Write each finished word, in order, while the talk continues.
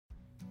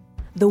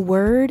The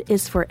Word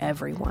is for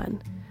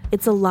everyone.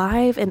 It's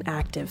alive and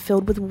active,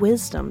 filled with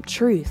wisdom,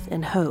 truth,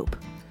 and hope.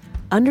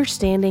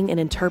 Understanding and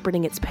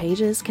interpreting its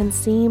pages can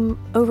seem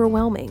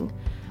overwhelming,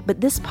 but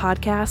this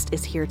podcast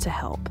is here to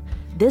help.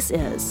 This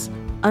is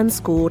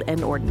Unschooled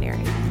and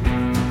Ordinary.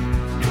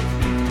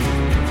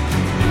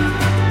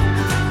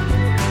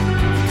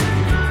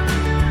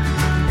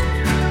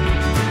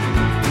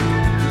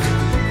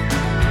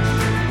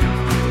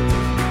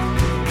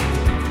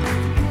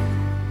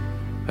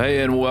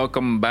 Hey, and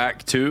welcome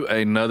back to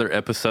another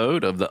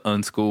episode of the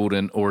Unschooled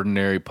and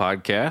Ordinary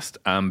podcast.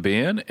 I'm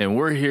Ben, and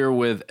we're here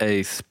with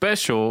a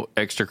special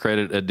extra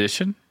credit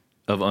edition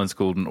of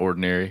Unschooled and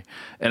Ordinary.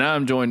 And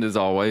I'm joined, as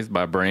always,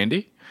 by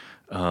Brandy.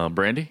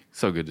 Brandy,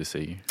 so good to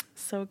see you.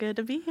 So good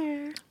to be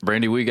here.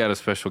 Brandy, we got a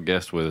special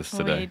guest with us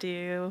today. We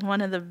do. One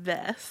of the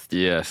best.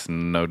 Yes,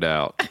 no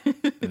doubt.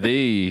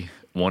 The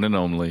one and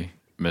only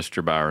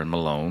Mr. Byron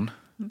Malone.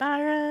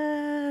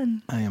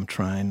 Byron. I am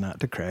trying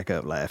not to crack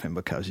up laughing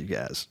because you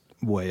guys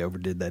way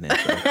overdid that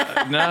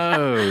intro.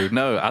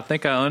 No, I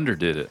think I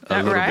underdid it a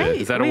little right?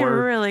 bit. Is that a we word?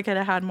 We really could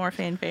have had more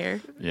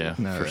fanfare. Yeah,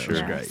 No, for that sure.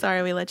 was great.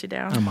 Sorry we let you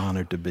down. I'm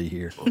honored to be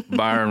here.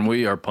 Byron,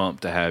 we are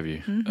pumped to have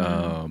you.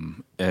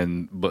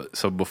 Mm-hmm.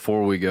 So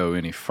before we go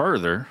any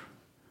further,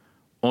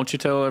 won't you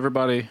tell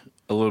everybody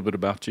a little bit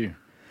about you?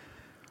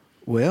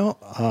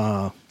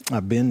 Well,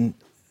 I've been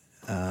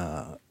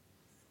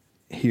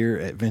here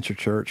at Venture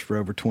Church for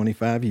over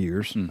 25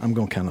 years. I'm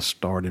going to kind of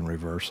start in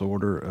reverse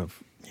order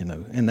of,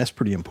 and that's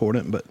pretty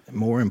important, but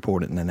more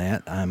important than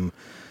that, I'm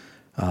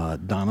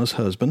Donna's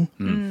husband,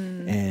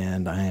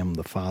 and I am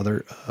the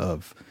father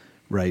of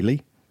Rayleigh,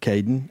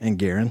 Caden, and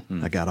Garen.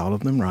 I got all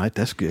of them right.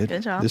 That's good.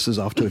 Good job. This is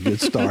off to a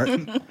good start.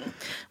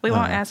 We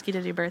won't ask you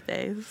to do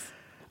birthdays.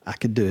 I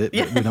could do it,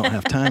 but we don't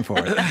have time for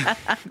it.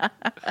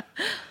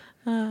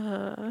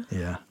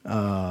 Yeah.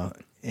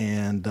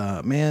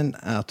 Man,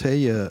 I'll tell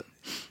you,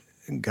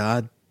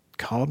 God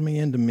called me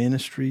into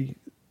ministry.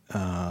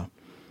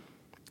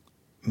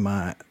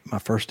 My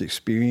first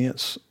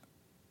experience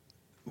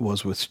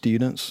was with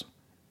students,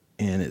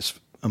 and it's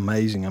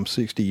amazing. I'm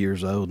 60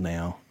 years old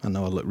now. I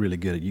know I look really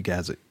good. You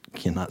guys that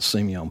cannot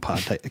see me on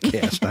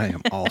podcast, I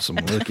am awesome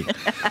looking.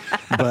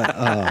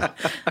 But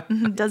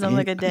Doesn't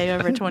look a day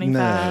over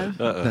 25.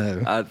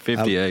 no. I'm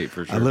 58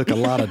 for sure. I look a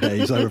lot of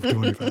days over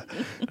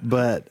 25.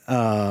 But,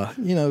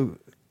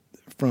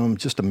 from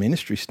just a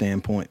ministry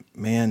standpoint,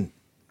 man,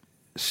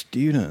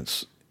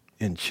 students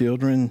and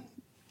children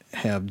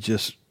have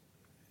just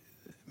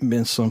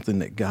been something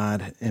that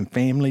God, and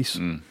families,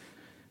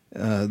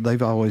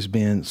 they've always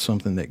been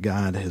something that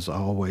God has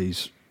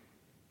always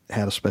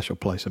had a special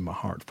place in my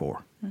heart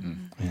for.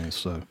 And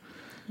so...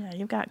 Yeah,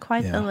 you've got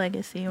quite the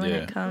legacy when Yeah.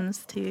 it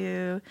comes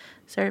to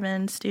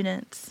serving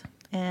students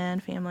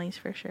and families,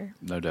 for sure.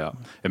 No doubt.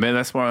 And man,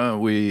 that's why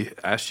we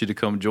asked you to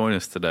come join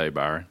us today,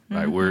 Byron.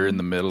 Right? We're in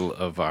the middle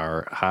of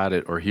our Hide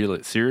It or Heal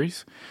It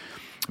series.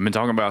 I've been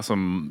talking about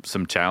some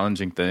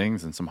challenging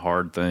things and some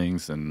hard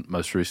things, and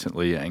most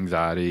recently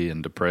anxiety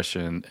and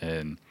depression.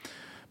 And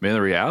man,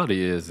 the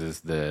reality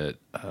is that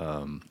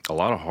a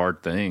lot of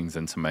hard things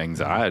and some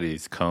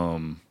anxieties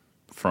come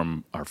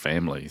from our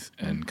families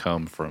and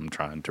come from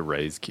trying to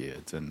raise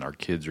kids, and our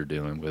kids are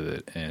dealing with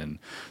it. And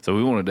so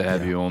we wanted to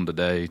have you on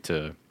today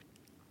to,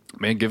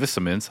 man, give us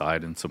some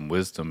insight and some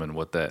wisdom and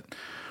what that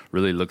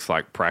really looks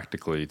like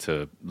practically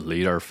to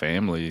lead our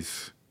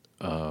families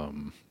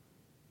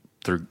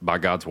through by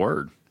God's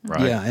word,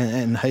 right? Yeah,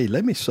 and hey,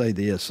 let me say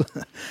this.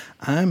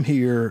 I'm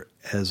here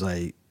as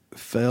a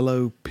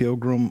fellow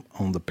pilgrim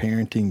on the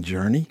parenting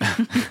journey.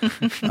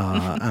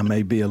 I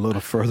may be a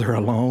little further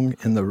along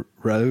in the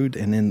road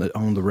and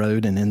on the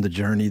road and in the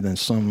journey than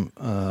some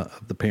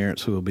of the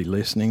parents who will be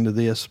listening to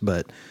this,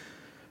 but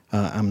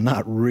I'm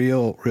not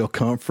real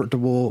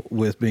comfortable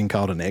with being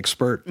called an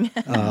expert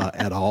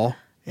at all.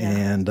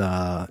 And,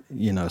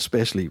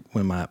 especially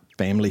when my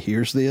family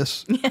hears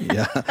this.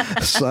 But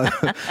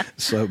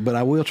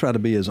I will try to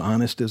be as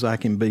honest as I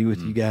can be with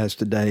you guys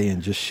today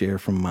and just share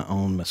from my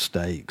own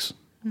mistakes,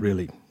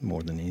 really,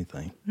 more than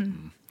anything.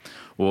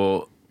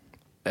 Well,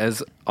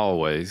 as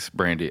always,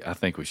 Brandy, I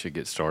think we should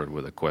get started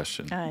with a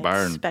question.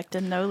 Byron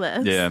expected no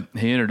less. Yeah,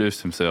 he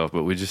introduced himself,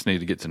 but we just need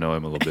to get to know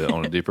him a little bit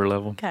on a deeper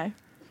level. Okay.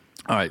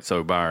 All right,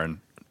 so Byron,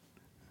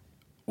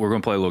 we're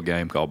going to play a little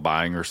game called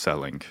buying or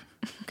selling.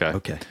 Okay.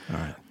 Okay. All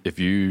right. If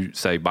you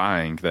say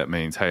buying, that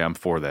means, hey, I'm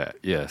for that.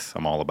 Yes,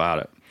 I'm all about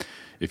it.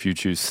 If you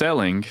choose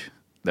selling,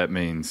 that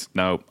means,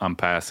 no, I'm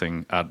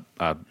passing. I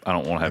don't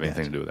want to have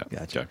anything to do with that.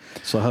 Gotcha. Okay.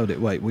 So hold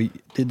it. Wait, we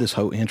did this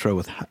whole intro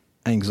with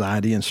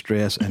anxiety and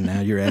stress, and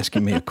now you're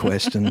asking me a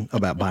question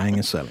about buying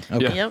and selling.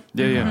 Okay. Yeah. Yep.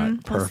 Yeah, yeah.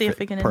 Mm-hmm. We'll see if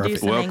we can induce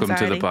some Welcome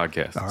anxiety. to the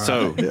podcast. All right.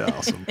 So, yeah,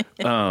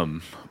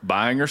 awesome.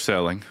 buying or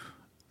selling,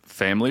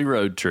 family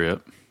road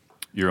trip.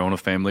 You're on a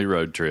family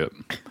road trip,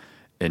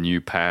 and you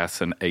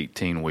pass an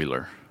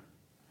 18-wheeler.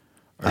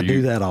 I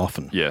do that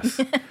often. Yes.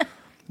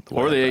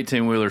 Or the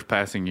 18-wheeler's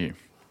passing you.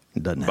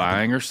 It doesn't happen.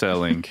 Buying or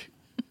selling,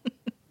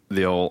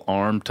 the old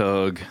arm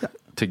tug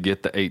to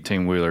get the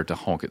 18-wheeler to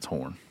honk its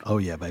horn? Oh,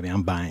 yeah, baby.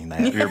 I'm buying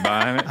that. You're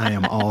buying it? I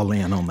am all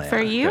in on that.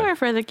 For you or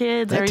for the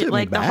kids? That Or took me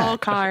like the whole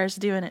back. car's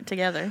doing it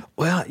together?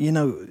 Well,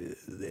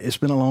 it's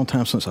been a long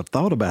time since I've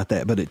thought about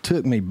that, but it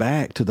took me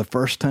back to the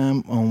first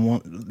time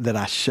that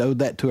I showed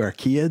that to our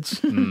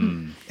kids.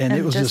 And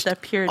it was just just a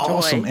pure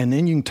awesome. joy. And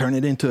then you can turn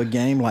it into a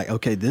game like,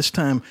 okay, this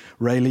time,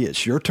 Rayleigh,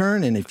 it's your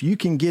turn. And if you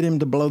can get him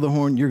to blow the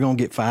horn, you're going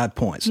to get 5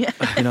 points. Yeah.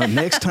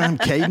 Next time,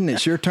 Caden,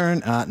 it's your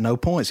turn. No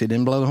points. He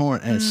didn't blow the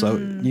horn. And so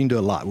you can do a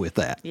lot with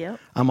that. Yep.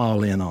 I'm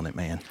all in on it,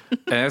 man.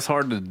 And it's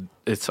hard to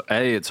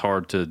it's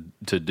hard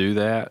to do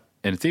that,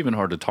 and it's even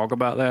hard to talk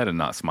about that and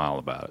not smile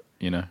about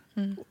it.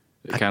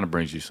 It kind of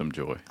brings you some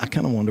joy. I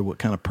kind of wonder what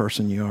kind of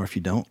person you are if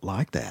you don't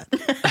like that.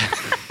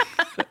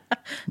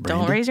 Don't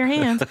Brandy? raise your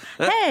hands.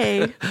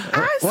 Hey,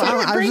 I said I it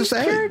was brings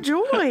just pure saying.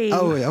 joy.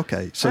 Oh,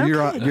 okay. So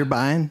Okay. you're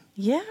buying?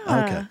 Yeah.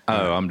 Okay.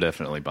 Oh, I'm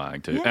definitely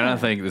buying too, and I Yeah.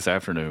 think this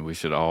afternoon we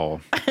should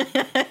all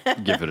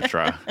give it a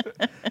try.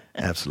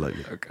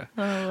 Absolutely. Okay.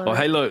 Well,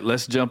 hey, look,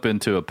 let's jump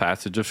into a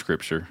passage of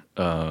Scripture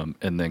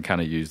and then kind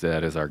of use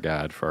that as our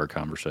guide for our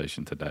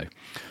conversation today.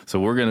 So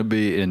we're going to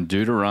be in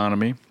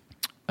Deuteronomy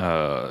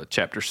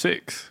chapter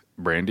 6.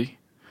 Brandy,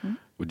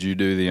 would you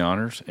do the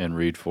honors and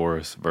read for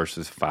us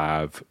verses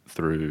 5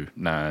 through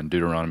 9?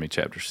 Deuteronomy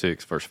chapter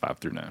 6, verse 5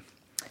 through 9.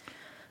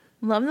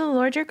 Love the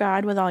Lord your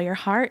God with all your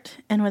heart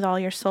and with all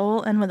your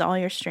soul and with all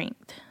your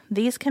strength.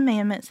 These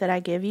commandments that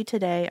I give you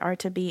today are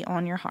to be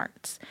on your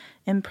hearts.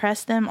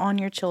 Impress them on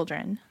your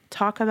children.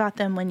 Talk about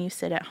them when you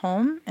sit at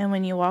home and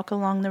when you walk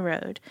along the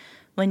road,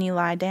 when you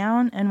lie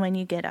down and when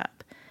you get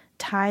up.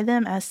 Tie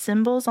them as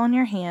symbols on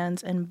your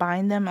hands and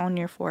bind them on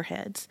your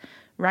foreheads.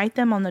 Write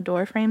them on the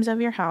doorframes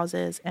of your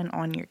houses and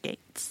on your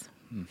gates.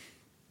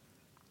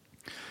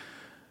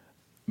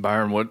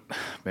 Byron,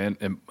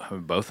 and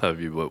both of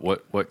you,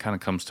 what kind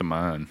of comes to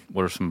mind?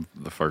 What are some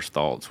of the first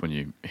thoughts when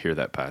you hear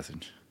that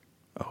passage?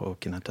 Oh,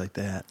 can I take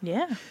that?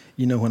 Yeah.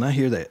 When I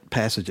hear that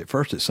passage, at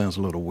first it sounds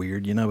a little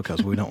weird,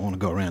 because we don't want to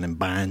go around and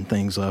bind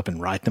things up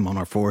and write them on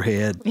our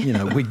forehead.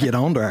 We get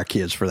on to our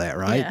kids for that,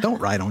 right? Yeah. Don't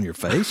write on your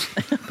face.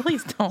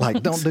 Please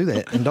don't. Don't do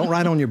that. And don't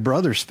write on your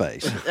brother's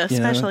face.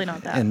 Especially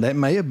not that. And that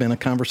may have been a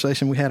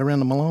conversation we had around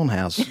the Malone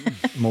house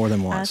more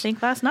than once. I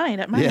think last night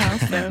at my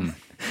house. So.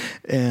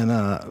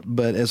 And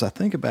but as I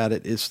think about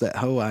it, it's that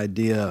whole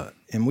idea,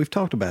 and we've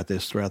talked about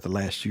this throughout the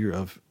last year,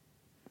 of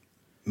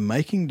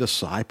making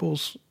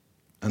disciples.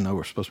 I know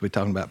we're supposed to be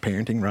talking about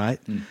parenting, right?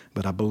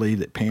 But I believe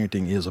that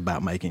parenting is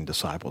about making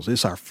disciples.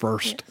 It's our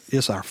first. Yes.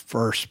 It's our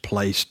first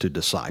place to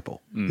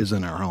disciple is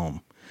in our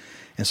home.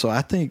 And so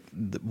I think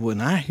that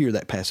when I hear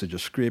that passage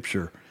of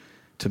Scripture,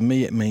 to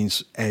me it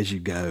means as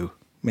you go,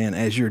 man,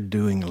 as you're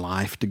doing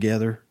life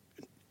together,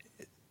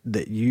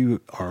 that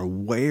you are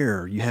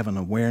aware, you have an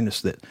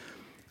awareness that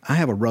I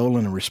have a role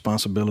and a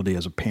responsibility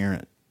as a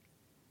parent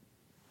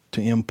to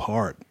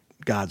impart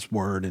God's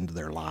word into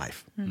their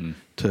life,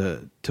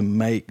 to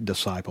make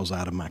disciples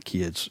out of my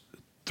kids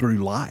through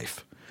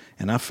life.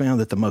 And I found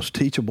that the most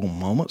teachable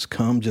moments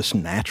come just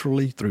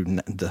naturally through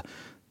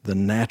the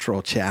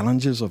natural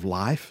challenges of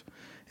life,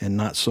 and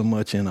not so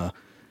much in all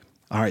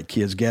right,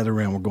 kids, gather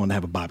around, we're going to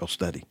have a Bible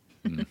study.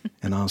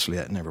 And honestly,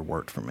 that never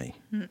worked for me.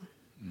 Well,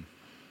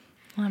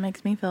 that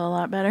makes me feel a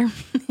lot better.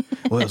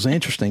 Well, it was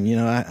interesting.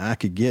 I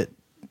could get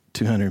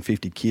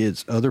 250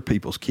 kids, other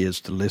people's kids,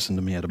 to listen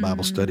to me at a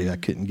Bible study. I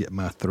couldn't get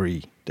my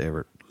 3 to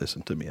ever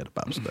listen to me at a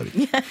Bible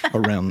study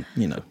around,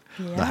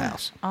 the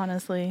house.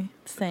 Honestly,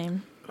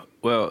 same.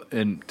 Well,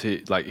 and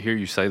to hear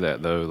you say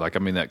that though,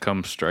 that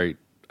comes straight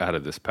out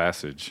of this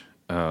passage.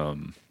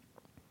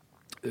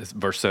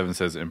 Verse 7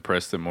 says,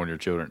 "Impress them on your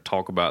children.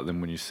 Talk about them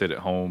when you sit at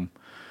home,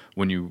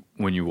 when you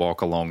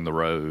walk along the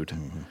road."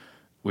 Mm-hmm.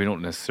 We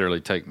don't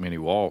necessarily take many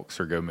walks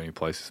or go many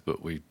places,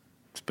 but we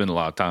spend a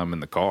lot of time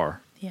in the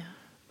car. Yeah.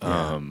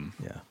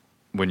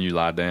 When you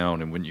lie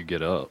down and when you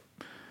get up.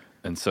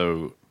 And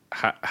so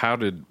how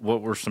did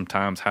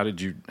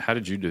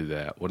you do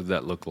that? What did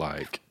that look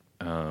like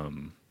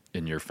in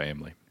your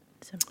family?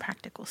 Some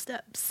practical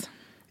steps.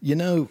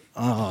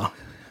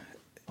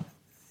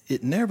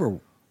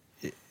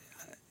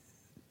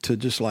 To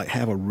just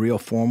have a real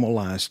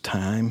formalized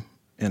time,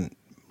 and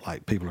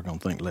people are going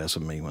to think less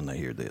of me when they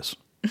hear this,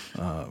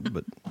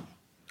 but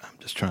I'm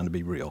just trying to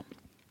be real.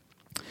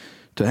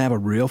 To have a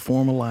real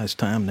formalized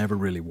time never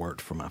really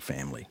worked for my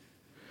family.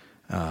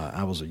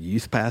 I was a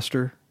youth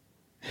pastor,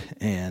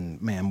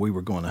 and man, we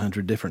were going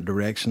 100 different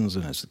directions,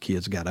 and as the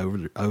kids got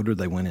older,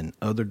 they went in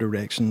other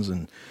directions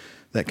and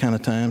that kind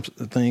of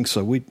thing.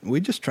 So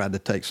we just tried to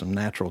take some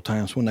natural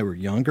times. When they were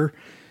younger,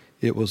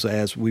 it was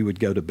as we would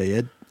go to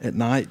bed at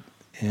night,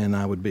 and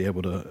I would be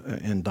able to,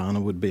 and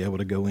Donna would be able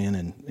to go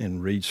in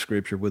and read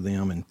Scripture with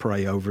them and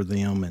pray over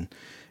them, and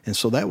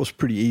so that was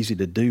pretty easy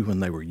to do when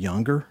they were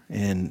younger.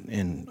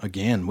 And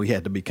again, we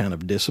had to be kind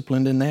of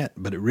disciplined in that.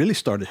 But it really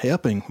started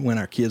helping when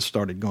our kids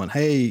started going,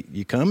 "Hey,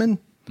 you coming?"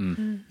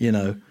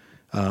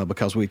 Mm-hmm.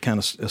 Because we kind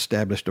of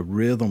established a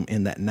rhythm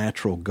in that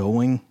natural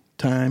going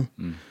time.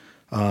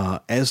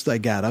 As they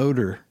got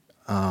older,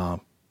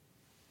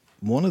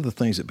 one of the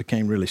things that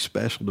became really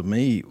special to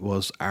me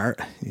was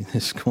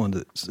this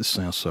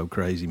sounds so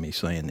crazy me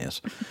saying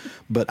this,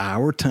 but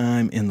our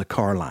time in the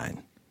car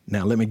line.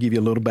 Now, let me give you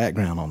a little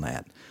background on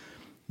that.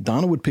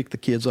 Donna would pick the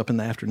kids up in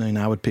the afternoon.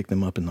 I would pick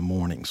them up in the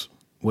mornings.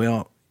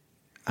 Well,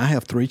 I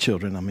have 3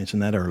 children. I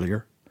mentioned that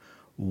earlier.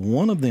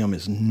 One of them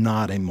is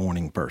not a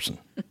morning person,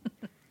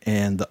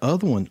 and the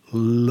other one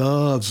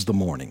loves the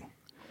morning.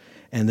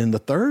 And then the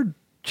third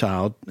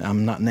child,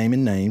 I'm not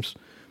naming names,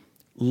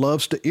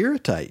 loves to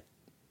irritate.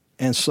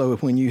 And so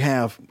when you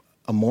have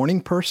a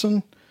morning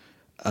person,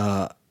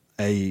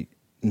 a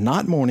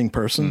not morning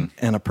person,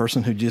 and a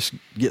person who just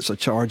gets a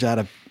charge out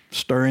of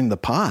stirring the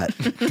pot,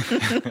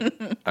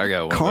 I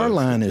got one. car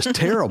line is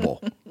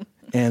terrible.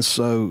 And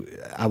so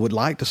I would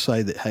like to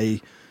say that,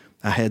 hey,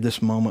 I had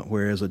this moment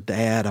where as a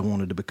dad, I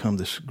wanted to become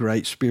this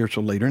great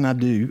spiritual leader, and I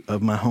do,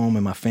 of my home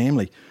and my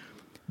family.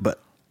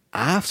 But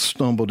I've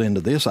stumbled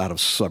into this out of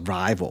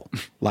survival.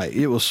 Like,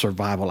 it was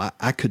survival.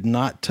 I could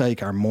not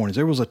take our mornings.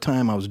 There was a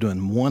time I was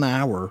doing 1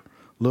 hour,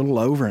 little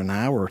over an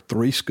hour,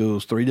 3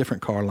 schools, 3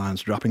 different car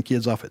lines, dropping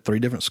kids off at 3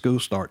 different school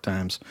start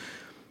times.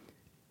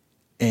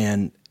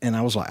 And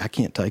I was like, I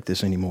can't take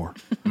this anymore.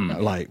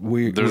 Like,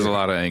 there's a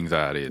lot of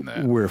anxiety in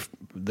that.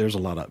 There's a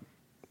lot of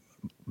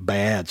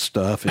bad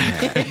stuff in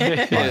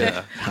that.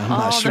 Like,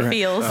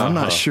 I'm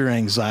not sure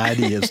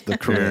anxiety is the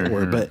correct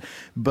word,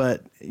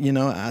 but you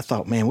know, I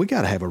thought, man, we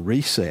got to have a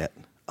reset.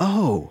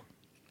 Oh,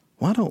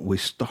 why don't we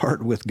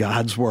start with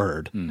God's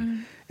word?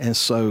 And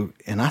so,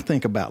 and I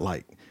think about,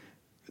 like,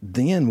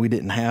 then we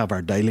didn't have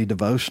our daily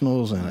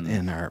devotionals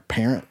and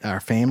our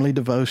family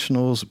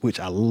devotionals, which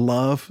I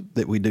love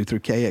that we do through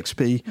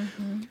KXP.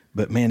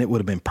 But man, it would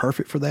have been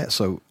perfect for that.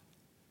 So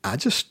I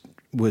just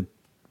would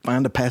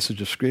find a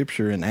passage of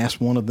scripture and ask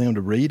one of them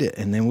to read it,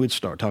 and then we'd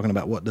start talking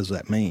about what does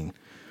that mean.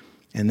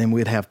 And then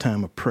we'd have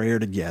time of prayer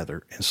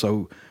together. And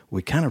so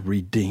we kind of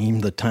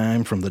redeemed the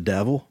time from the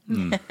devil,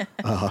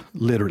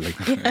 literally.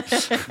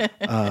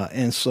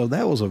 And so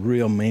that was a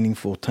real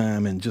meaningful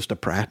time and just a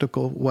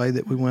practical way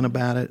that we went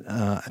about it.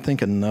 I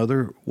think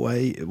another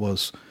way it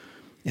was,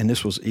 and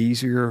this was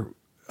easier,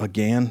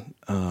 again,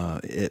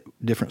 at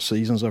different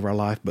seasons of our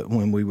life, but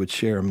when we would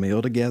share a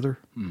meal together,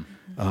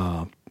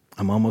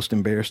 I'm almost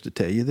embarrassed to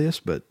tell you this,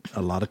 but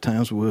a lot of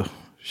times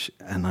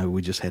I know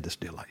we just had this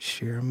deal, like,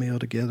 share a meal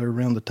together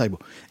around the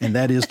table. And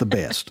that is the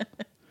best.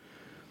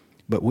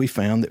 But we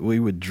found that we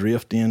would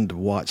drift in to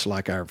watch,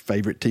 like, our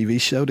favorite TV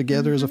show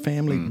together as a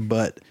family.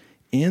 But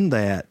in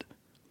that,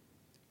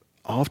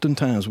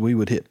 oftentimes we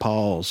would hit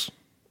pause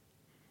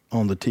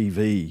on the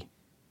TV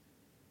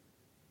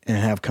and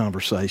have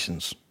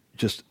conversations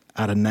just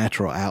out of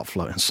natural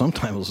outflow. And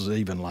sometimes it was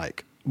even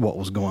like what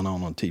was going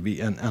on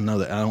TV. And I know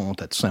that I don't want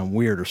that to sound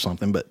weird or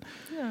something, but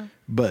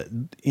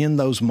in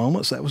those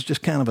moments, that was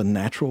just kind of a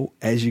natural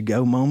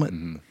as-you-go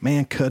moment.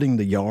 Man, cutting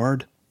the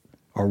yard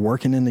or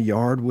working in the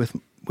yard with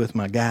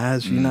my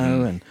guys, you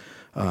know, and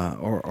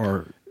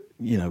or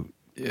you know,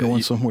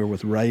 going somewhere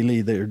with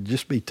Rayleigh. There'd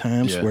just be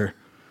times where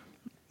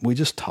we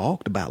just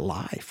talked about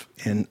life.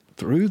 And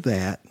through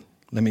that,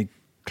 let me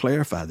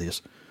clarify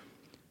this,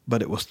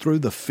 but it was through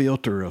the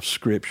filter of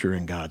Scripture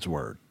and God's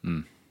Word.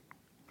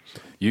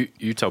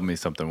 You told me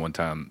something one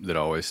time that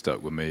always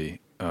stuck with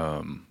me.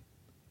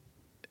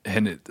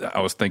 And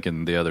I was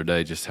thinking the other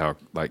day just how,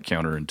 like,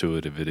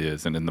 counterintuitive it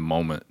is. And in the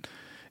moment,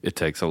 it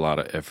takes a lot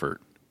of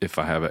effort. If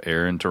I have an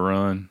errand to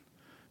run,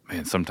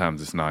 man,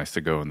 sometimes it's nice to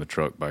go in the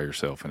truck by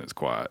yourself and it's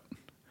quiet.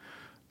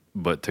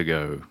 But to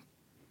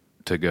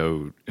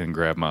go and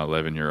grab my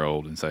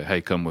 11-year-old and say,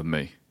 hey, come with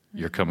me.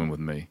 You're coming with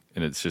me.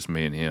 And it's just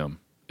me and him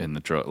in the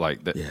truck.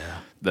 Like that. Yeah.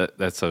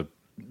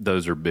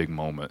 Those are big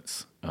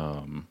moments.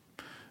 And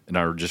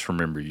I just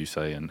remember you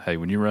saying, hey,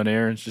 when you run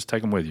errands, just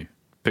take them with you.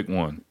 Pick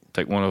one.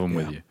 Take one of them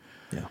with you.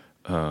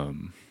 Yeah.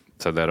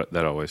 So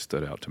that always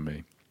stood out to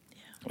me. Yeah.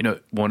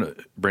 You know,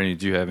 Brandy,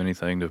 did you have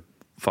anything to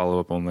follow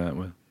up on that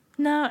with?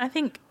 No, I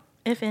think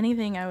if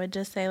anything, I would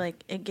just say,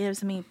 like, it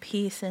gives me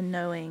peace in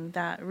knowing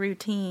that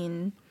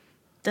routine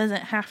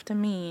doesn't have to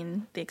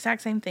mean the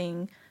exact same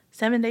thing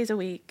 7 days a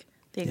week,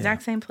 the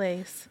exact same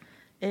place.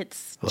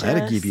 It's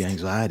that'll give you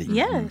anxiety.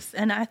 Yes,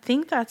 and I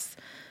think that's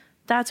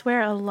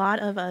where a lot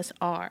of us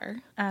are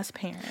as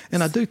parents.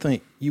 And I do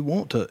think you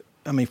want to.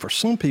 I mean, for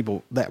some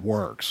people, that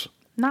works.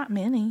 Not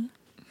many.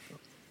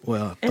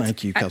 Well,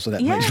 thank you, because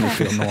that makes me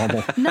feel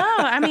normal. No,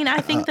 I mean,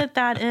 I think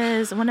that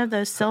is one of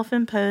those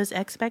self-imposed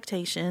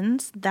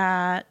expectations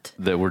that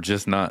we're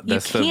just not.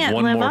 That's the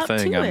one more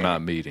thing I'm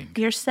not meeting.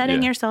 You're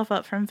setting yourself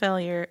up for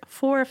failure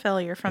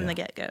from the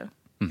get-go.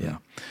 Yeah.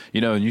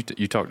 You know, and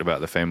you talked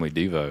about the family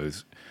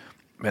devos.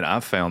 Man,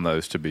 I've found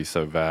those to be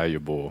so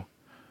valuable,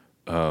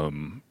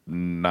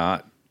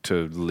 not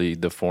to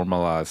lead the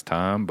formalized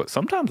time, but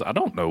sometimes I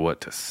don't know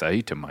what to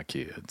say to my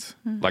kids.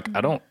 Like,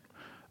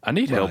 I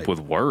need help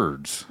with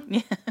words.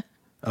 Yeah.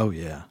 Oh,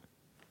 yeah.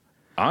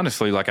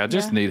 Honestly, like, I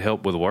just need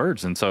help with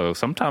words. And so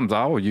sometimes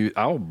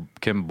I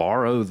can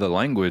borrow the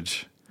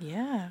language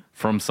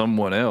from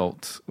someone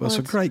else. Well, it's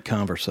a great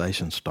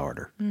conversation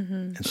starter.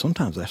 And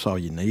sometimes that's all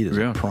you need is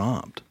a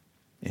prompt.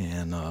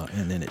 and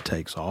then it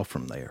takes off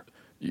from there.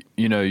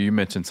 You know, you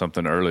mentioned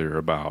something earlier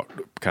about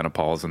kind of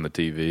pausing the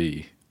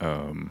TV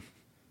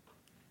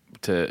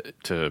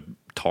to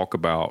talk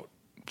about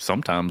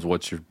sometimes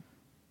what you're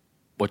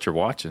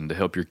watching to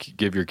help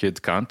give your kids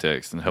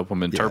context and help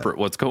them interpret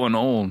what's going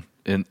on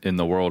in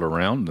the world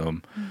around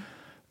them.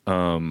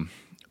 And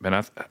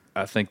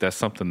I think that's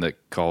something that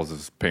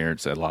causes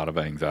parents a lot of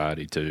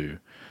anxiety too.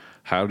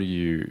 How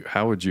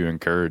would you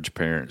encourage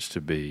parents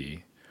to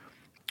be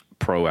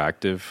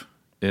proactive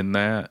in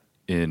that,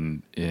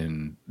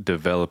 in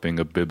developing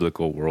a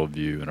biblical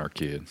worldview in our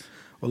kids?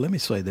 Well, let me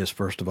say this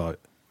first of all.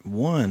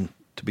 One,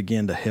 to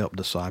begin to help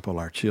disciple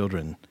our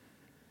children,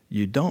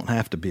 you don't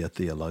have to be a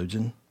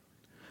theologian,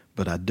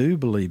 but I do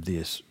believe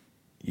this.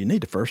 You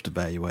need to first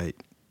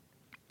evaluate,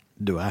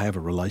 do I have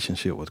a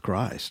relationship with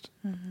Christ?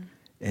 Mm-hmm.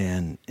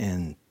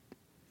 And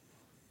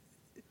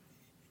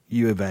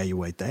you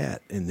evaluate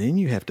that, and then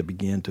you have to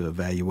begin to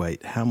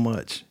evaluate how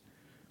much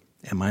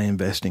am I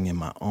investing in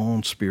my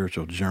own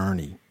spiritual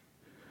journey,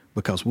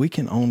 because we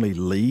can only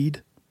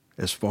lead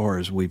as far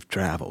as we've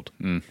traveled.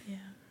 Mm.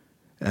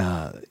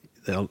 Yeah.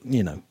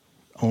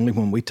 Only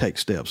when we take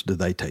steps do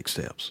they take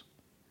steps,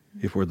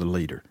 if we're the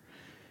leader.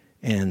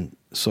 And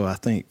so I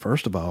think,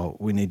 first of all,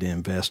 we need to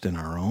invest in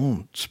our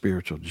own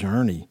spiritual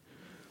journey,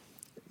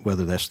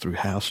 whether that's through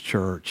house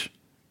church.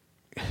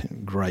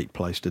 Great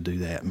place to do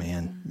that,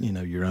 man. You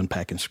know, you're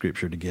unpacking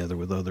Scripture together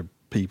with other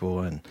people,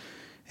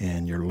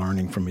 and you're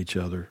learning from each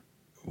other,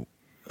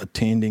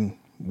 attending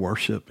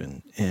worship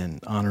and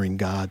honoring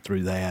God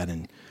through that,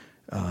 and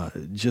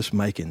just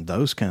making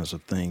those kinds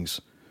of things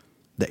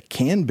that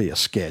can be a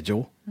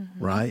schedule,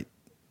 right,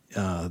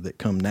 that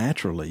come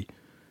naturally,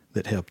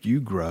 that help you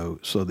grow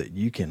so that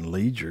you can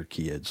lead your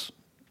kids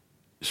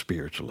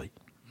spiritually.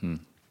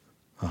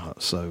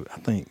 So I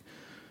think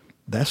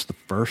that's the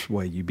first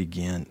way you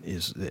begin,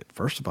 is that,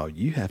 first of all,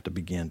 you have to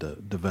begin to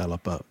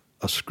develop a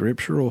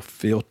scriptural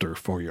filter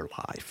for your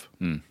life.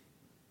 I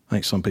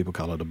think some people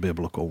call it a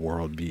biblical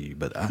worldview,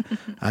 but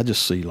I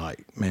just see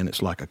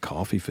it's like a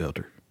coffee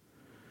filter,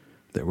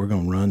 that we're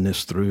going to run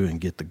this through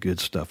and get the good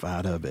stuff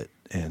out of it,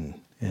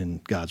 and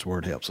God's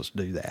Word helps us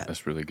do that.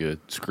 That's really good.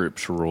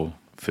 Scriptural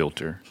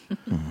filter.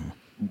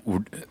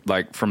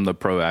 Like, from the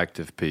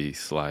proactive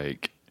piece,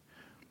 like,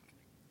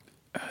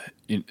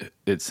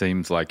 it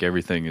seems like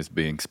everything is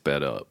being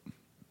sped up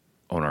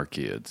on our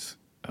kids,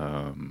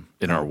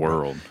 in our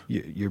world.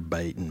 You're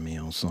baiting me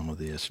on some of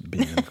this,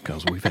 Ben,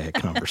 because we've had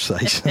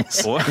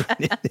conversations. What?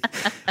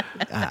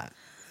 I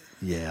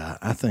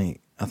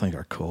think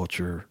our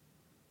culture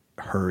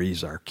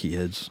hurries our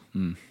kids.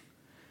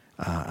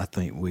 I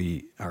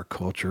think our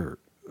culture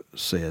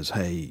says,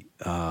 hey,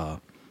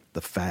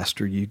 the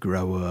faster you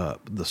grow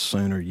up, the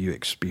sooner you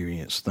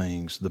experience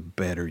things, the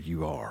better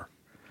you are.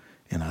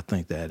 And I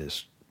think that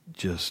is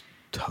just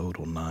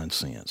total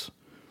nonsense.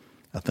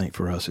 I think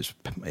for us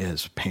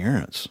as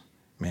parents,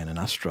 man, and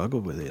I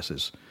struggled with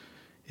this,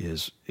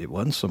 is it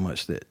wasn't so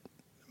much that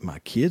my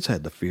kids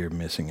had the fear of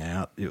missing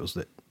out, it was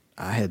that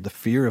I had the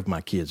fear of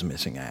my kids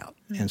missing out.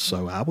 And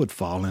so I would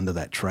fall into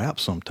that trap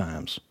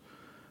sometimes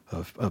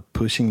of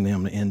pushing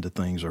them into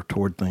things or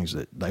toward things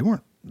that they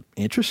weren't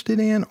interested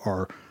in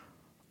or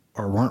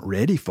weren't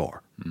ready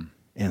for.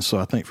 And so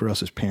I think for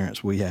us as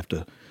parents, we have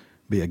to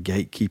be a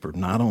gatekeeper,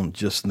 not on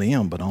just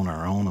them, but on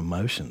our own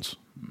emotions,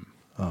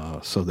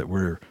 so that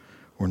we're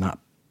not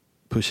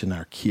pushing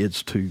our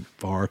kids too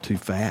far, too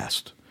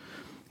fast.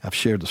 I've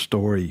shared the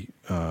story,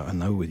 I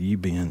know with you,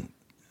 Ben,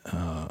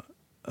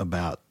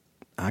 about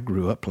I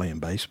grew up playing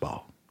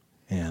baseball,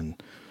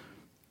 and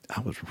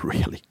I was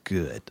really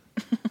good.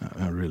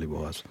 I really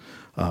was.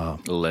 A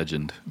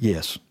legend.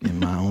 Yes, in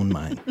my own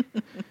mind.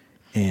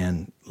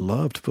 And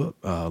loved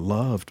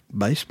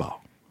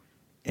baseball.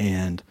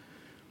 And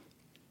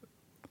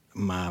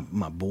my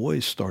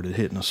boys started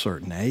hitting a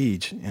certain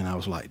age, and I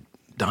was like,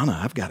 Donna,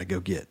 I've got to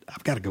go get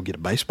a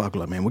baseball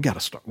glove, man. We got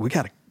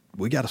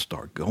to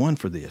start going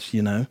for this,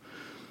 you know.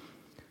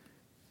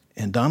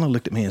 And Donna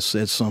looked at me and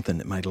said something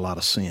that made a lot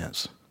of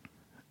sense.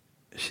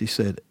 She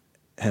said,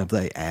 "Have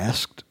they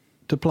asked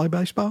to play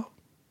baseball?"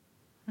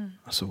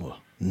 I said, "Well,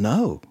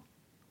 no.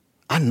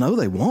 I know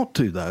they want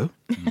to, though."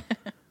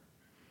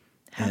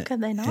 How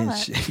could they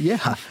not?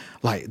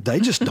 Like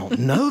they just don't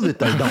know that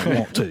they don't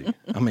want to.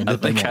 I mean, I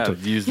think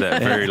I've used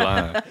that very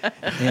line.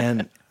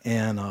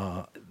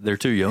 And they're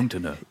too young to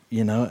know.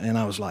 You know, and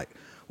I was like,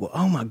 well,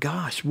 oh my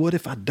gosh, what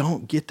if I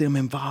don't get them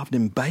involved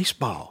in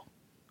baseball?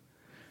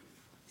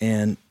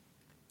 And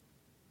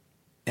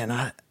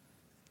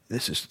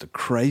this is the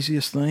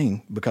craziest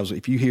thing, because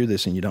if you hear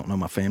this and you don't know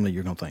my family,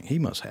 you're going to think he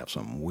must have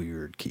some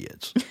weird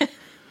kids.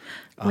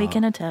 We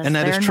can attest. And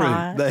that is true.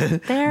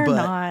 They're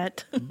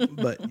not.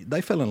 But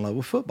they fell in love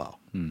with football.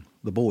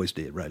 The boys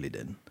did, Riley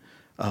didn't.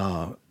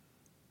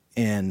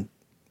 And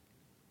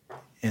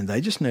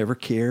they just never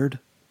cared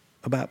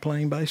about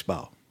playing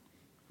baseball.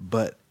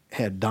 But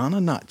had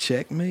Donna not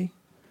checked me,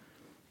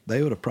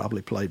 they would have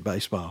probably played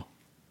baseball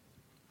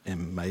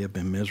and may have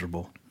been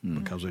miserable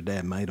because their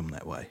dad made them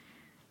that way.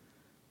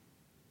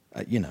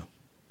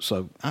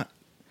 So I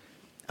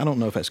I don't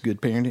know if that's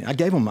good parenting. I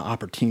gave them the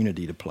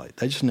opportunity to play.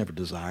 They just never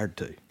desired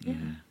to. Yeah.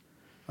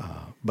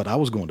 But I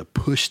was going to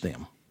push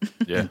them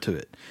into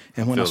it.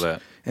 And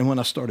when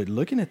I started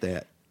looking at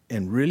that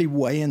and really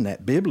weighing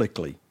that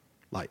biblically,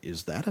 like,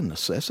 is that a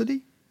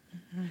necessity?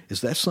 Mm-hmm.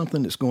 Is that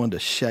something that's going to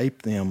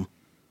shape them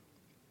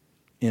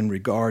in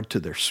regard to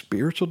their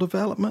spiritual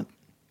development?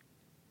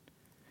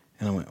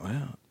 And I went,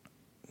 well,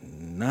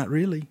 not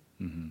really.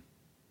 Mm-hmm.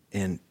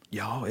 And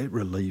y'all, it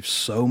relieves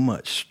so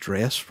much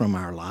stress from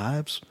our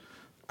lives.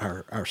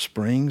 Our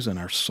springs and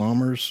our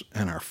summers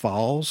and our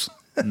falls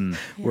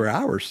were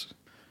ours,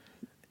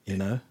 you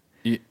know?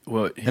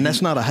 And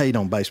that's not a hate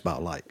on baseball.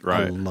 Like,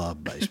 right. I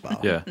love baseball.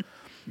 Yeah.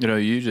 You know,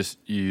 you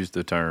used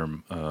the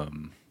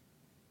term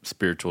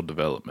spiritual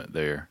development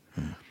there.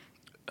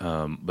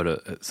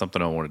 But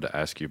something I wanted to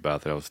ask you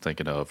about that I was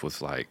thinking of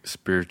was like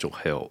spiritual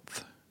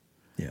health.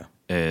 Yeah.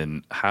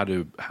 And how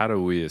do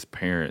we as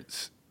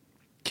parents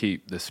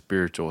keep the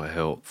spiritual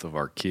health of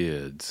our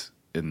kids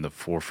in the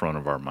forefront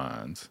of our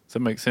minds? Does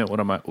that make sense? What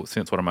I'm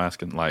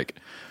asking? Like,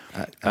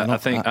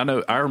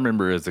 I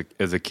remember as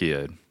a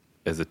kid,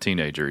 as a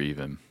teenager,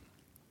 even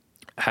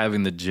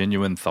having the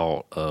genuine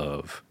thought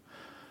of,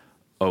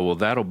 oh, well,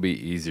 that'll be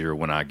easier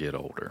when I get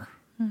older,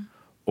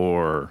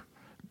 or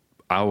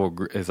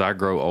as I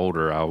grow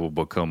older, I will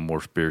become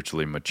more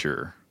spiritually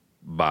mature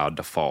by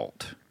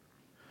default.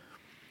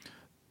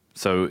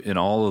 So in with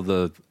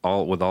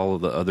all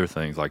of the other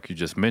things like you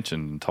just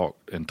mentioned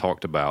and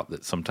talked about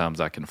that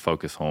sometimes I can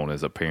focus on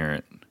as a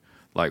parent,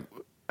 like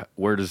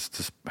where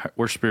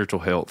spiritual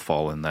health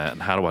fall in that,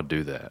 and how do I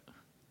do that?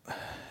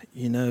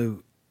 You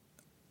know,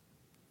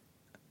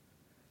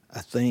 I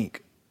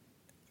think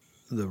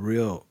the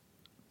real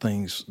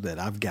things that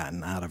I've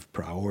gotten out of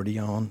priority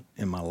on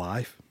in my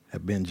life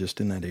have been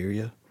just in that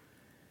area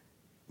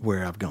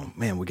where I've gone,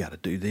 man, we got to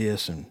do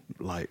this. And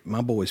like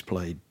my boys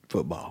played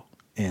football,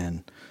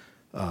 and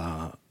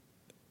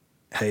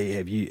hey,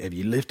 have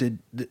you lifted,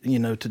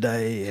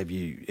 today? Have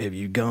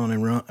you gone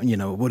and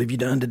run, what have you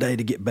done today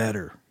to get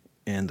better?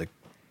 And the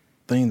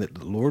thing that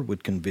the Lord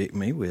would convict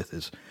me with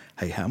is,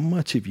 hey, how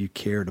much have you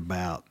cared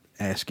about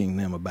asking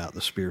them about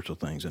the spiritual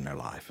things in their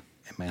life?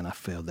 And man, I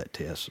failed that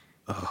test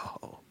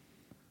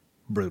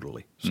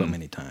brutally so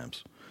many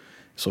times.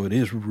 So it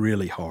is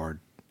really hard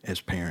as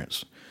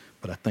parents,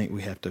 but I think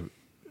we have to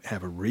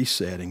have a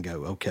reset and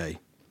go, okay,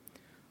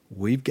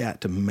 we've got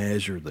to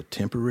measure the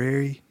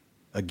temporary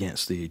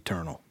against the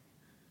eternal.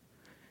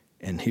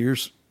 And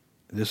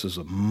this is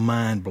a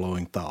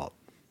mind-blowing thought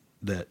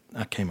that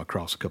I came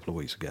across a couple of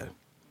weeks ago.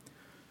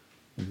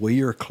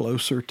 We are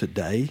closer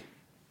today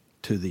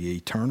to the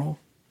eternal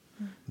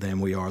than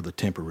we are the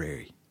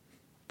temporary.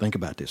 Think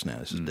about this now.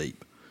 This is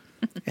deep.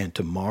 And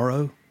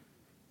tomorrow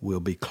we'll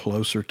be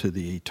closer to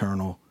the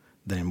eternal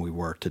than we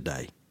were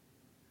today.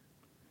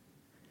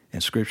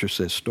 And Scripture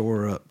says,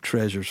 store up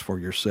treasures for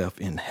yourself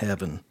in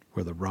heaven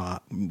where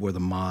the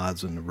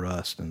moths and the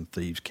rust and the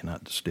thieves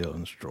cannot steal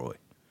and destroy.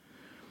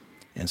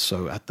 And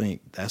so I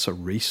think that's a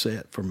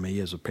reset for me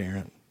as a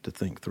parent to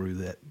think through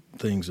that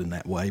things in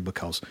that way,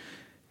 because,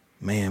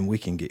 man, we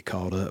can get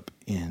caught up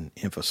in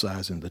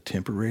emphasizing the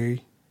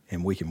temporary,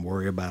 and we can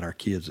worry about our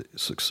kids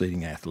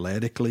succeeding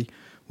athletically.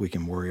 We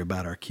can worry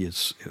about our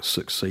kids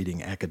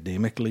succeeding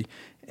academically,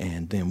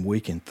 and then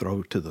we can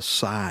throw to the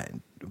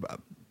side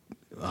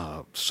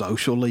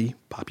socially,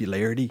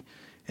 popularity,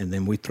 and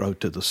then we throw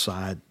to the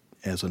side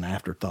as an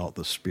afterthought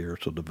the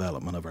spiritual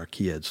development of our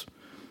kids.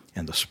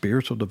 And the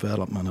spiritual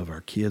development of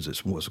our kids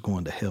is what's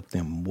going to help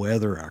them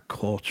weather our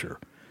culture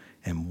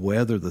and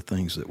weather the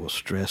things that will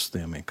stress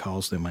them and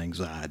cause them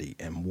anxiety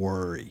and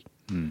worry,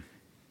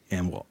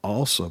 and will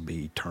also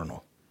be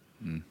eternal.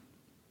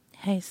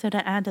 Hey, so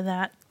to add to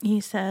that, you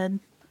said,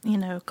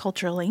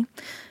 culturally,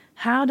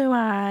 how do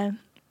I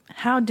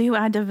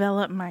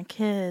develop my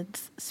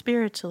kids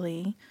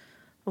spiritually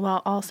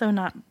while also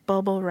not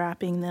bubble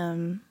wrapping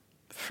them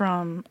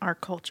from our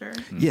culture?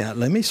 Yeah,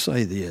 let me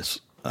say this.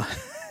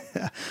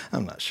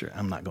 I'm not sure.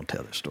 I'm not going to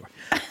tell this story.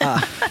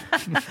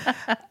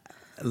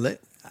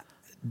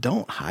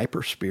 Don't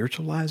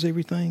hyper-spiritualize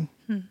everything.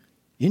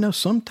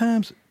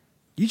 Sometimes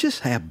you just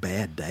have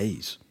bad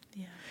days.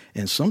 Yeah.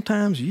 And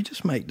sometimes you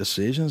just make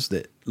decisions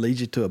that lead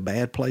you to a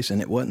bad place,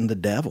 and it wasn't the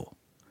devil.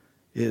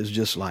 It was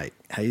just like,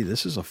 hey,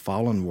 this is a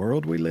fallen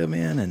world we live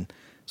in, and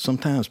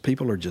sometimes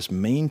people are just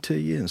mean to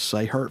you and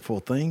say hurtful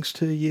things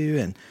to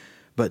you.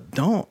 But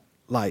don't,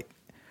 like,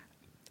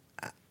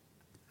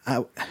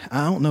 I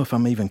don't know if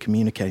I'm even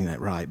communicating that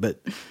right, but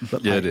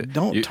yeah,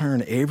 don't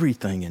turn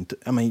everything into,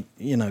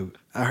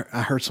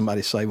 I heard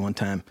somebody say one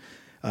time,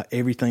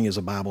 everything is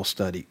a Bible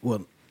study.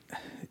 Well,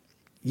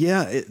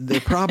 yeah, there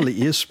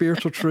probably is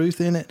spiritual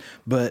truth in it,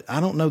 but I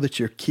don't know that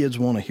your kids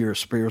want to hear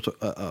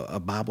a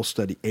Bible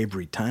study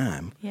every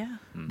time. Yeah.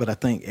 But I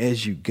think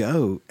as you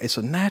go, it's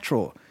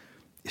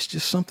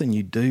just something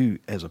you do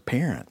as a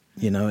parent,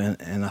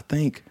 and I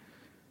think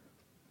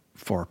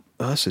for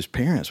us as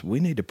parents, we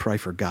need to pray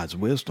for God's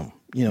wisdom.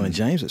 In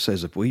James it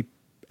says if we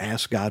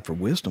ask God for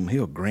wisdom,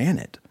 He'll grant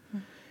it.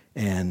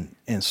 And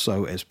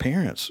so as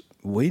parents,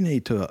 we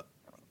need to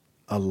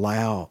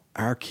allow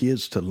our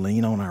kids to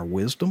lean on our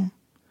wisdom.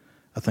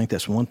 I think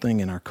that's one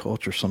thing in our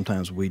culture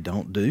sometimes we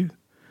don't do.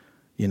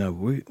 You know,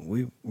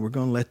 we're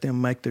going to let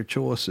them make their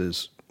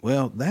choices.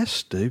 Well, that's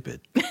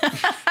stupid.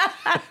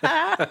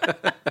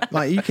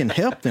 Like, you can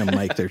help them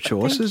make their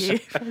choices,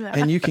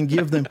 and you can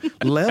give them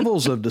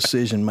levels of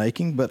decision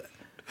making, but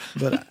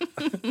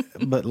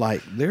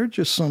like, there are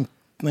just some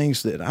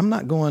things that I'm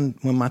not going.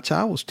 When my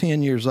child was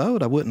 10 years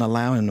old, I wouldn't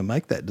allow him to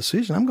make that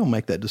decision. I'm going to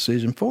make that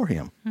decision for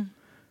him.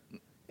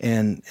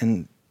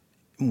 And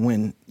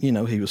when, you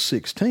know, he was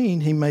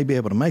 16, he may be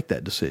able to make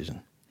that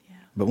decision. Yeah.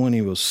 But when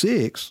he was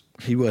 6,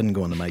 he wasn't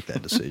going to make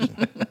that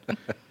decision.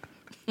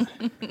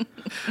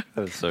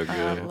 That's so good.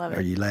 I love it.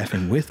 Are you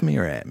laughing with me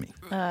or at me?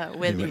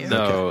 With you.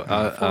 No,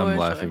 I'm For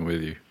laughing sure.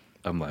 with you.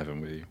 I'm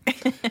laughing with you.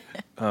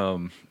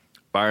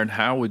 Byron,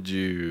 how would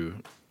you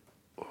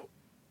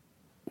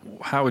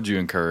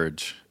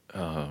encourage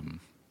our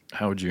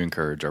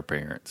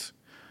parents?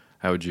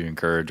 How would you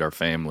encourage our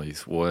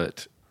families?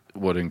 What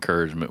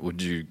encouragement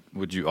would you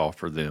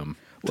offer them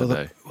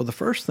today? Well, the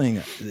first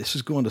thing, this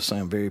is going to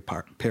sound very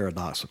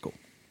paradoxical.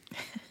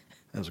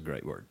 That's a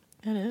great word.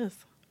 It is.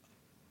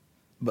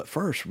 But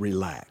first,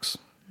 relax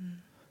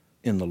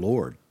in the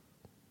Lord.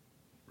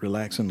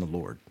 Relax in the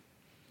Lord.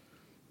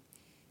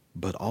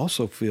 But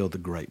also feel the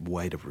great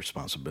weight of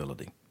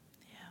responsibility.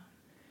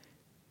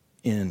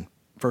 Yeah. In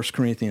 1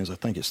 Corinthians, I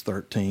think it's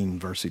 13,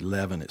 verse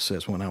 11, it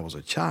says, when I was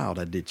a child,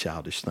 I did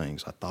childish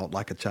things. I thought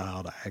like a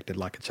child. I acted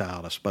like a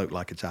child. I spoke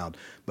like a child.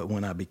 But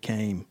when I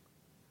became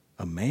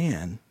a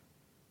man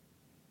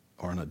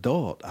or an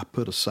adult, I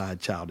put aside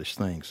childish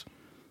things.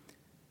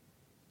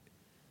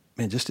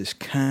 Man, just as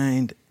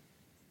kind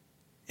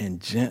and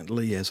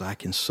gently as I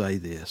can say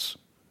this,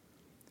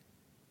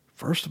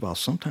 first of all,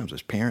 sometimes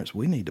as parents,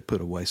 we need to put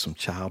away some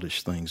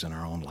childish things in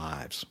our own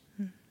lives.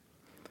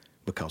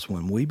 Because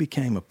when we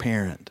became a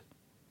parent,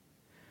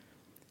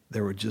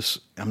 there were just,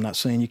 I'm not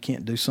saying you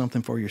can't do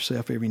something for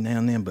yourself every now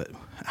and then, but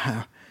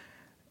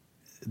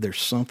there's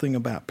something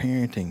about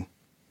parenting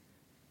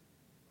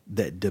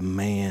that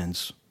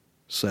demands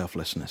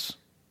selflessness.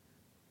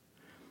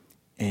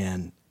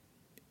 And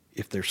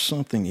if there's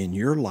something in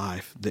your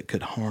life that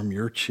could harm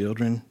your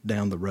children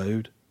down the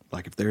road,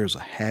 like if there's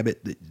a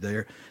habit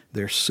that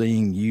they're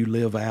seeing you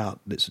live out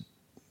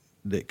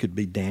that could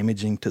be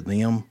damaging to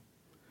them,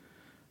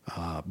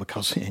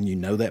 and you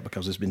know that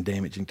because it's been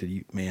damaging to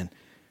you, man,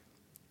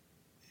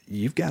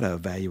 you've got to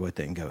evaluate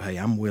that and go, hey,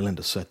 I'm willing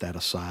to set that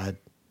aside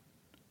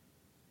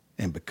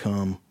and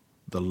become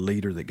the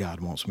leader that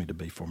God wants me to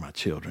be for my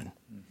children.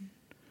 Mm-hmm.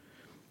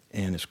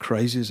 And as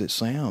crazy as it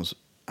sounds,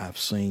 I've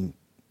seen,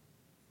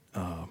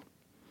 and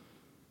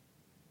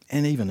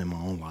even in my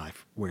own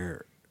life,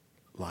 where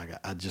like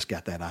I just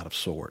got that out of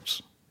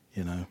sorts,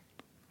 you know.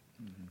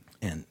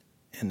 Mm-hmm.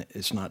 And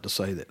it's not to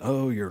say that,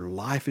 oh, your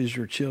life is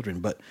your children,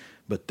 but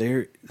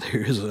there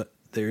is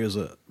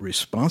a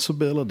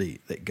responsibility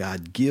that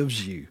God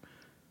gives you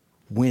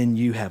when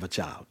you have a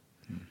child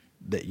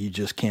that you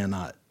just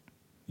cannot,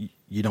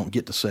 you don't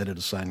get to set it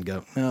aside and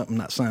go, no, I'm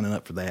not signing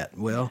up for that.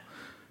 Well,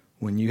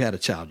 when you had a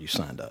child, you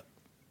signed up.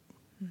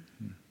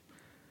 Mm-hmm.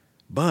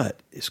 But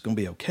it's going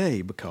to be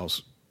okay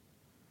because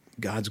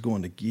God's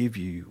going to give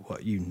you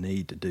what you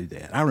need to do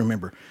that. I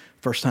remember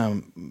first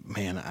time,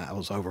 man, I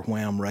was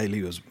overwhelmed.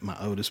 Rayleigh was my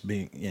oldest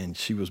and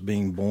she was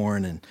being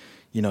born, and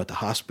you know, at the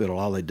hospital,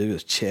 all they do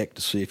is check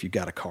to see if you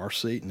got a car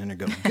seat, and then they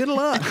go, "Good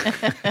luck."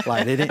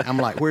 Like I'm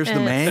like, "Where's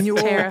the manual?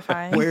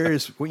 Terrifying. Where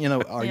is, you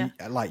know? Are you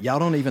like y'all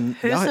don't even?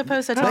 Who's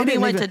supposed to tell me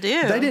what to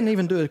do? They didn't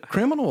even do a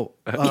criminal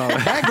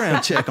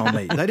background check on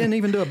me. They didn't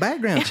even do a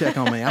background check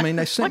on me. I mean,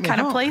 they sent me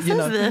home. What kind of place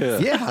is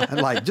this? Yeah,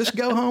 like just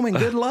go home and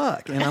good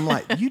luck. And I'm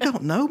like, you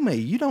don't know me.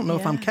 You don't know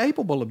if I'm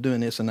capable of doing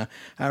this. And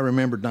I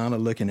remember Donna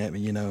looking at me,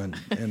 you know,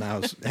 and I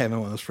was having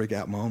one of those freak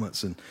out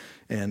moments,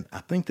 and I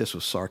think this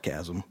was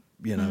sarcasm.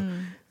 You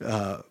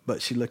know,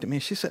 but she looked at me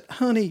and she said,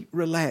 honey,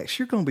 relax.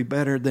 You're going to be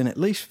better than at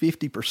least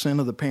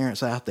 50% of the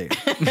parents out there.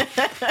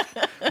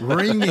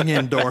 Ringing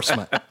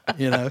endorsement,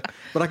 you know.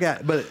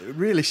 But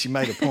really she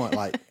made a point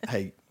like,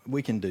 hey,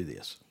 we can do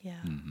this. Yeah.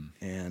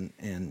 Mm-hmm.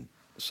 And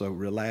so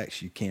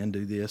relax, you can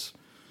do this.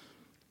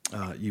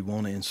 You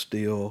want to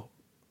instill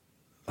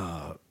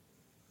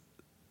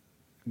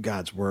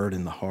God's word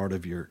in the heart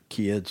of your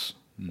kids.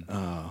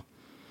 Mm-hmm.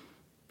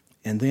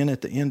 And then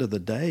at the end of the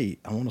day,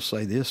 I want to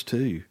say this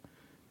too.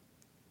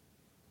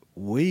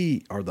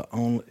 We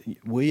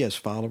as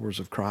followers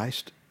of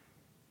Christ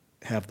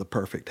have the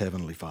perfect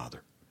Heavenly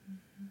Father.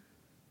 Mm-hmm.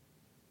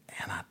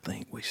 And I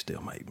think we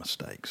still make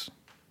mistakes.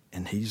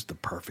 And He's the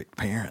perfect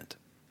parent.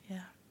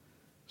 Yeah.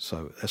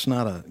 So that's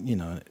not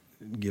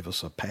give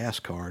us a pass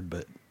card,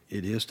 but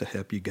it is to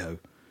help you go,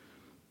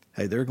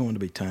 hey, there are going to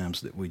be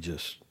times that we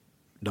just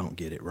don't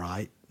get it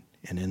right.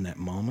 And in that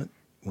moment,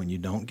 when you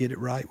don't get it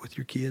right with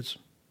your kids,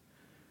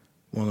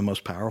 one of the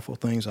most powerful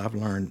things I've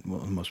learned,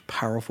 one of the most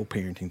powerful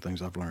parenting things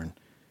I've learned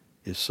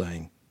is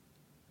saying,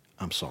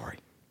 I'm sorry.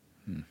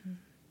 Mm-hmm.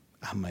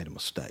 I made a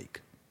mistake.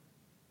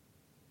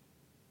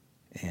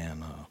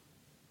 And,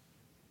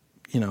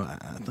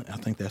 I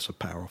think that's a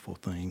powerful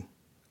thing.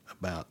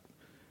 about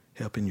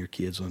helping your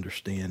kids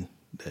understand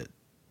that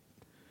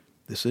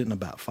this isn't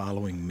about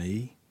following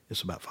me,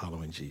 it's about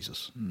following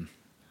Jesus.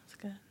 That's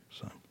good.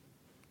 So,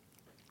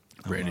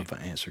 I don't know if I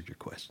answered your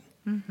question.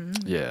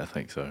 Yeah, I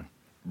think so.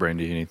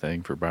 Brandy,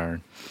 anything for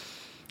Byron?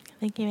 I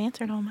think you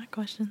answered all my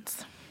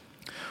questions.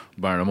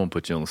 Byron, I'm going to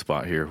put you on the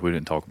spot here. We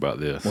didn't talk about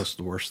this. What's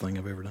the worst thing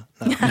I've ever done?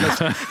 No,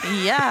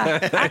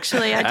 Yeah,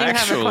 actually, I do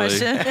have a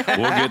question.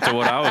 We'll get to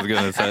what I was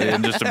going to say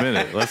in just a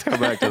minute. Let's come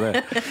back to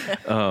that.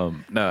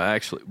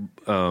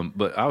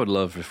 But I would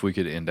love if we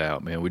could end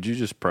out, man. Would you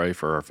just pray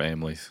for our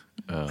families?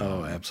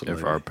 Absolutely. And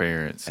for our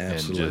parents.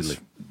 Absolutely. And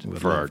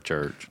just for our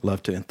church.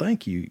 Love to. And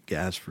thank you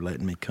guys for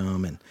letting me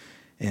come.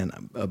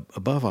 And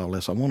above all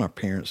this, I want our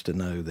parents to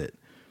know that,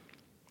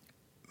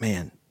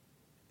 man,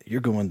 you're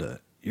going to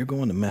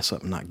mess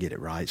up and not get it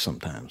right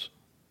sometimes,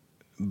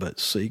 but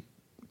seek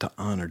to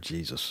honor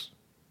Jesus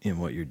in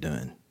what you're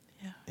doing.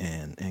 Yeah.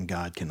 And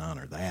God can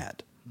honor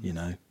that, you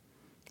know?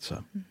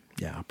 So,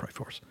 yeah, I'll pray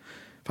for us.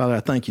 Father,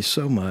 I thank you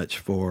so much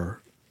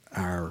for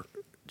our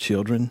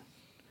children.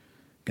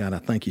 God, I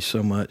thank you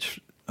so much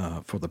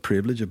for the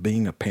privilege of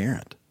being a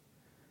parent.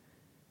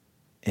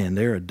 And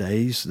there are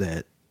days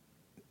that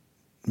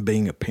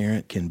being a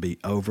parent can be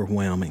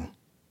overwhelming.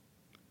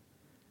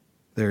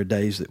 There are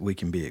days that we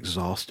can be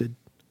exhausted,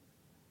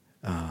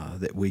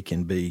 that we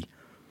can be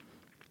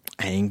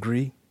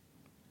angry,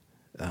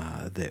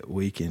 that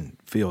we can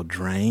feel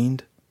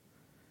drained.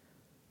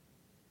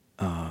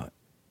 But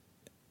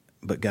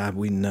God,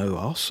 we know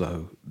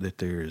also that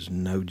there is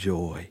no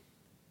joy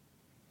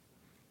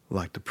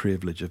like the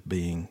privilege of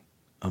being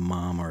a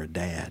mom or a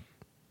dad.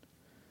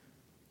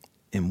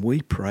 And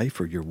we pray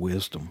for your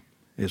wisdom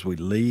as we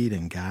lead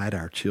and guide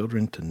our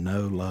children to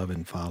know, love,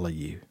 and follow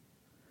you.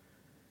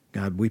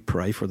 God, we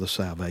pray for the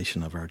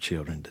salvation of our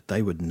children, that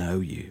they would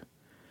know you,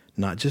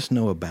 not just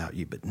know about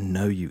you, but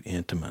know you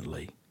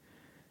intimately.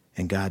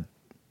 And God,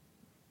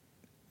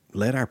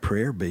 let our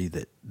prayer be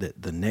that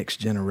the next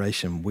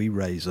generation we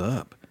raise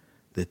up,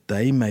 that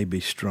they may be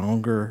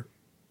stronger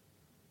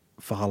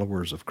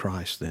followers of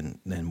Christ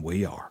than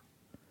we are.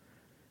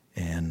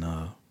 And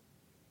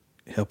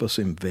help us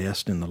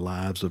invest in the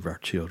lives of our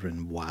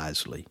children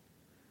wisely,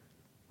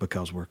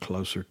 because we're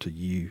closer to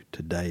you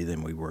today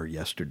than we were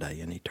yesterday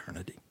in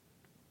eternity.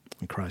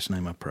 In Christ's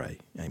name I pray.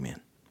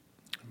 Amen.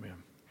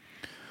 Amen.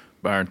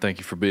 Byron, thank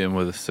you for being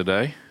with us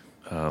today.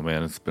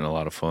 Man, it's been a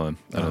lot of fun.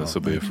 I know this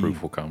will be a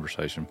fruitful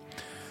conversation.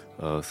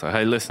 So,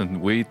 hey,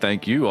 listen, we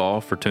thank you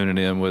all for tuning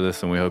in with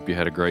us, and we hope you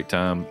had a great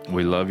time.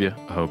 We love you.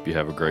 I hope you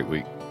have a great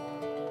week.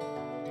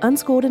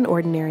 Unschooled and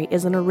Ordinary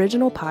is an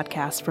original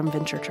podcast from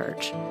Venture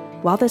Church.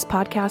 While this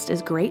podcast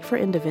is great for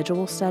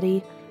individual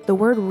study, the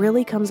Word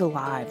really comes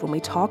alive when we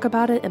talk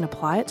about it and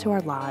apply it to our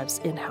lives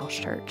in house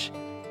church.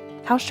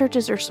 House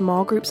churches are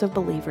small groups of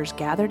believers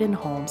gathered in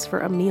homes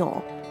for a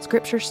meal,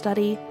 scripture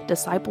study,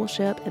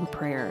 discipleship, and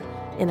prayer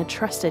in a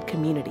trusted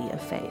community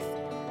of faith.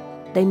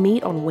 They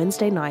meet on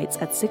Wednesday nights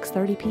at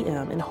 6:30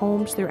 p.m. in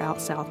homes throughout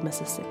South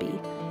Mississippi,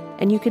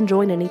 and you can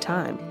join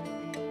anytime.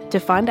 To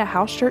find a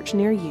house church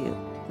near you,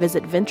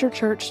 visit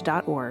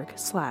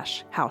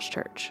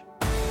venturechurch.org/housechurch.